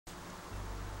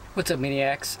What's up,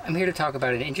 Maniacs? I'm here to talk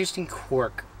about an interesting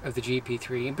quirk of the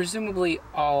GP3 and presumably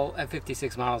all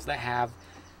F56 models that have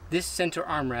this center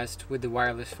armrest with the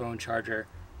wireless phone charger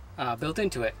built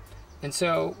into it. And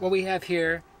so what we have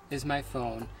here is my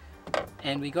phone,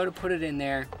 and we go to put it in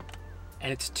there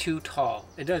and it's too tall.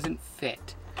 It doesn't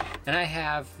fit. And I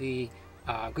have the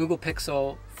Google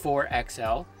Pixel 4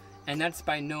 XL, and that's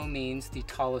by no means the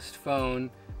tallest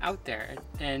phone out there.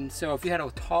 And so if you had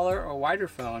a taller or wider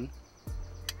phone,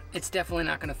 it's definitely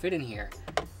not going to fit in here.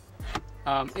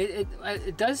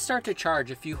 It does start to charge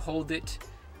if you hold it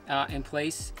in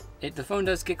place. The phone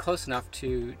does get close enough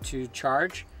to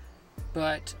charge,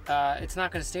 but it's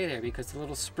not going to stay there because the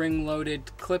little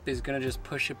spring-loaded clip is going to just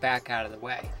push it back out of the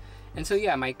way. And so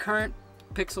yeah, my current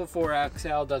Pixel 4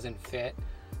 XL doesn't fit.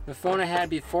 The phone I had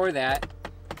before that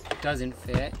doesn't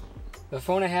fit. The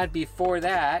phone I had before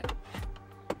that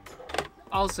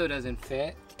also doesn't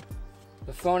fit.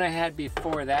 The phone I had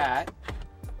before that,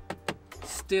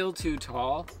 still too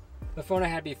tall. The phone I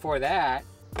had before that,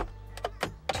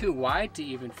 too wide to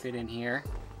even fit in here.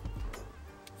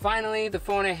 Finally, the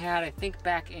phone I had, I think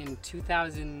back in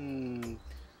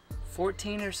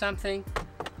 2014 or something,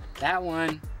 that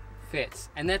one fits.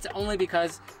 And that's only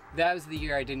because that was the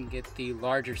year I didn't get the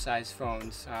larger size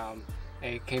phones.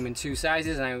 It came in 2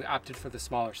 sizes and I opted for the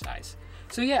smaller size.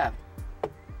 So yeah,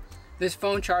 this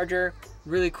phone charger,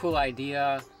 really cool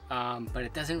idea, but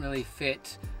it doesn't really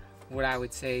fit what I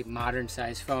would say modern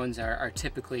size phones are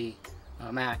typically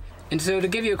at. And so to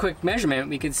give you a quick measurement,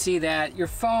 we can see that your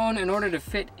phone, in order to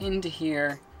fit into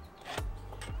here,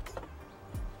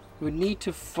 would need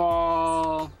to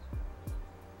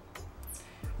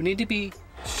be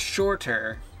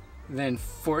shorter than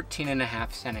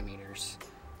 14.5 centimeters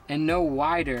and no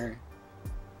wider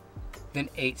than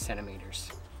 8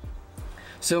 centimeters.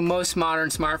 So most modern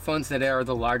smartphones that are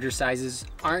the larger sizes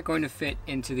aren't going to fit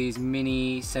into these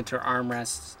mini center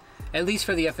armrests, at least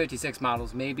for the F56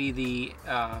 models. Maybe the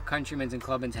Countryman's and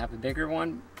Clubman's have a bigger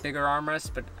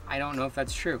armrest, but I don't know if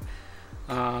that's true.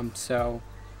 So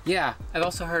yeah, I've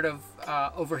also heard of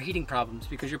overheating problems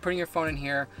because you're putting your phone in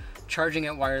here, charging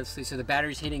it wirelessly, so the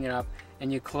battery's heating it up,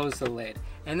 and you close the lid.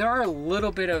 And there are a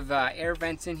little bit of air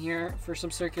vents in here for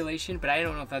some circulation, but I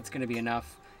don't know if that's going to be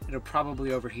enough. It'll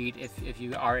probably overheat if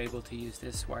you are able to use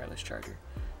this wireless charger.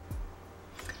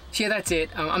 So yeah, that's it.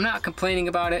 I'm not complaining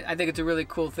about it. I think it's a really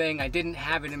cool thing. I didn't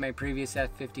have it in my previous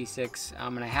F56,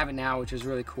 and I have it now, which is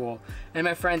really cool. And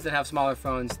my friends that have smaller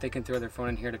phones, they can throw their phone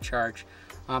in here to charge.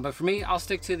 But for me, I'll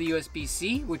stick to the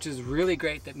USB-C, which is really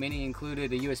great that Mini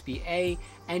included a USB-A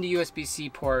and a USB-C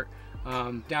port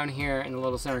down here in the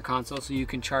little center console, so you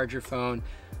can charge your phone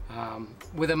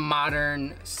with a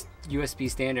modern USB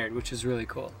standard, which is really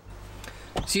cool.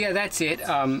 So yeah, that's it.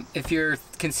 If you're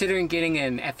considering getting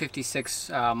an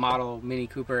F56 model Mini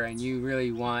Cooper and you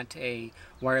really want a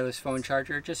wireless phone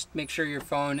charger, just make sure your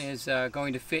phone is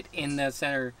going to fit in the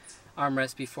center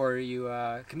armrest before you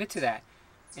commit to that.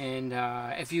 And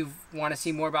if you want to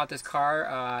see more about this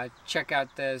car, check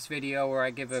out this video where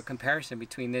I give a comparison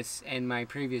between this and my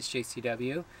previous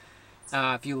JCW.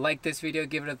 If you like this video,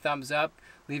 give it a thumbs up.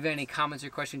 Leave any comments or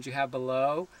questions you have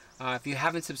below. If you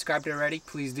haven't subscribed already,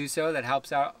 please do so. That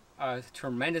helps out a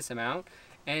tremendous amount.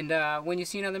 And when you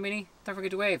see another Mini, don't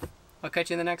forget to wave. I'll catch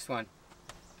you in the next one.